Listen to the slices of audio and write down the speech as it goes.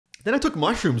Then I took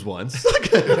mushrooms once.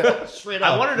 Straight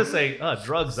up. I wanted to say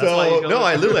drugs. That's So why you go no,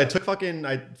 I took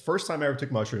first time I ever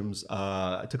took mushrooms.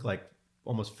 I took like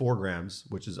almost 4 grams,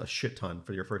 which is a shit ton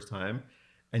for your first time,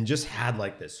 and just had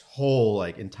like this whole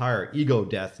like entire ego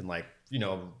death and like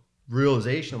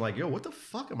realization. I'm like, yo, what the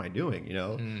fuck am I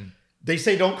doing? They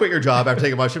say don't quit your job after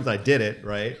taking mushrooms. I did it,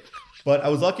 right? But I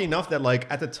was lucky enough that like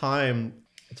at the time,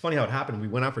 it's funny how it happened. We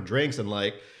went out for drinks and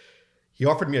like. He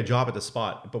offered me a job at the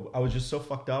spot, but I was just so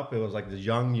fucked up. It was like this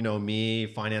young, me,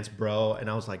 finance bro. And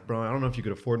I was like, bro, I don't know if you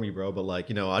could afford me, bro, but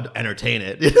like, I'd entertain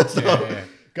it.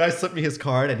 Guy slipped me his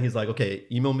card and he's like, okay,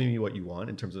 email me what you want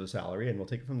in terms of the salary and we'll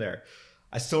take it from there.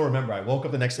 I still remember I woke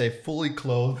up the next day fully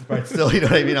clothed, right? Still, you know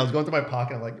what I mean? I was going through my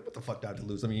pocket. I'm like, what the fuck do I have to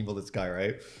lose? Let me email this guy,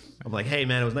 right? I'm like, hey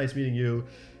man, it was nice meeting you.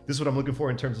 This is what I'm looking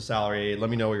for in terms of salary. Let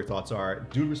me know what your thoughts are.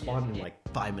 Dude responded in like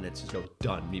 5 minutes. He's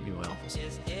done. Meet me in my office.